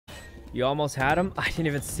You almost had him. I didn't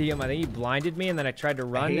even see him. I think he blinded me, and then I tried to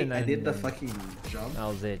run, and then I did the fucking jump. That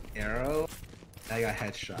was it. Arrow. I got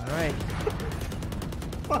headshot. All right.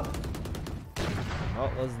 Oh,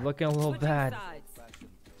 it was looking a little bad. All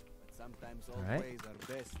right.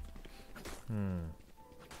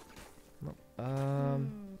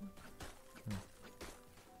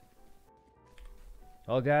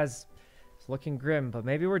 Well, guys, it's looking grim, but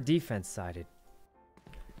maybe we're defense-sided.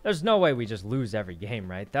 There's no way we just lose every game,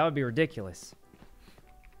 right? That would be ridiculous.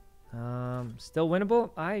 Still winnable?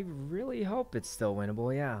 I really hope it's still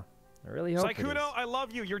winnable, yeah. I really hope Sykkuno, I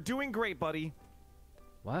love you. You're doing great, buddy.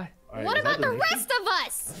 What? Right, what about the rest of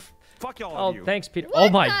us? Fuck y'all Oh, of you. thanks, Peter. What Oh,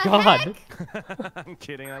 my God. I'm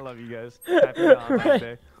kidding. I love you guys. Happy Valentine's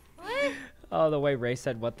Day. What? Oh, the way Ray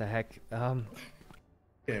said, what the heck?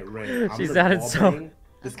 Okay, Ray. She I'm sounded so...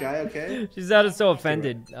 This guy, okay? She sounded so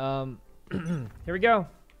offended. Here we go.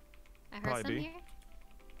 I heard Probably some B. here.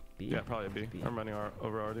 B. Yeah, probably B. I'm running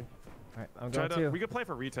over already. All right, I'm going to. We could play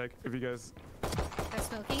for retake if you guys... They're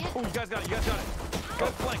smoking it. Oh, you guys got it. You guys got it. Good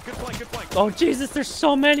flank. Good flank. Good flank. Oh, Jesus, there's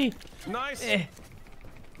so many. Nice.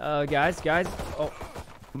 Guys. Oh.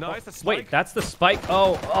 Nice. The spike. Wait, that's the spike.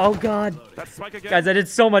 Oh, God. That's spike again. Guys, I did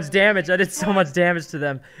so much damage. I did so much damage to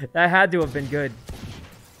them. That had to have been good.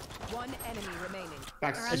 One enemy remaining.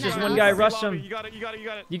 It's just one guy. Rush him. You got it. You got it. You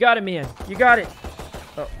got it. You got it, Mian. You got it.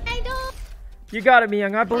 Oh. I don't. You got it,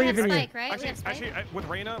 Mian. I believe in you. Spike, right? Actually, with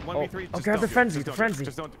Reyna, 1v3. Oh, grab the frenzy. The frenzy.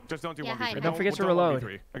 Just don't do Yeah, 1v3. hide. Don't forget to reload.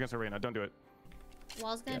 1v3 against Reyna. Don't do it.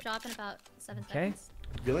 Wall's gonna drop in about 7 Okay. seconds.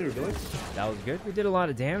 Really? That was good. We did a lot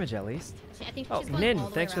of damage at least. I think Oh, she's going Nin, all the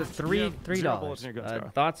way thanks for around. $3. Zero bullets in your gun, Scar.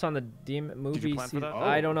 Thoughts on the demon movie? plan for that?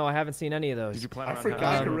 I don't know. I haven't seen any of those. Did you plan I on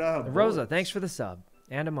forgot to rub. Rosa, thanks for the sub.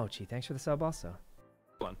 And Emochi, thanks for the sub also.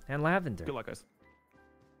 Hold on. And Lavender. Good luck, guys.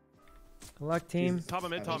 Good luck, team. Top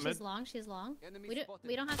of mid. Top mid. She's long.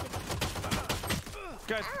 We don't have to.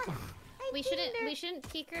 Guys. We shouldn't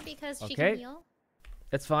peek her because she Okay. can heal.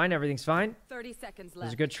 It's fine. Everything's fine. 30 seconds It was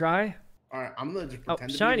left. a good try. All right, I'm gonna just Oh, pretend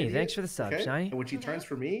to be Shiny, an idiot, thanks for the sub, okay? Shiny. And when she turns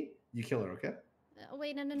for me, you kill her, okay?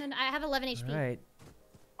 Wait, no. I have 11 HP.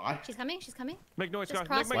 All right. She's coming. Make noise, Just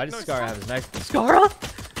Scar. cross Why it. does Scar have his knife? Scara?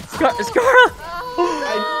 Scara?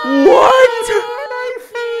 What?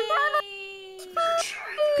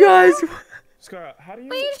 Guys. Scar, how do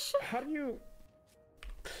you...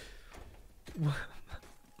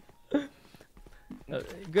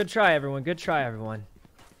 Good try, everyone. Good try, everyone.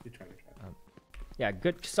 You try. Yeah,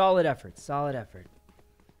 good, solid effort. Solid effort.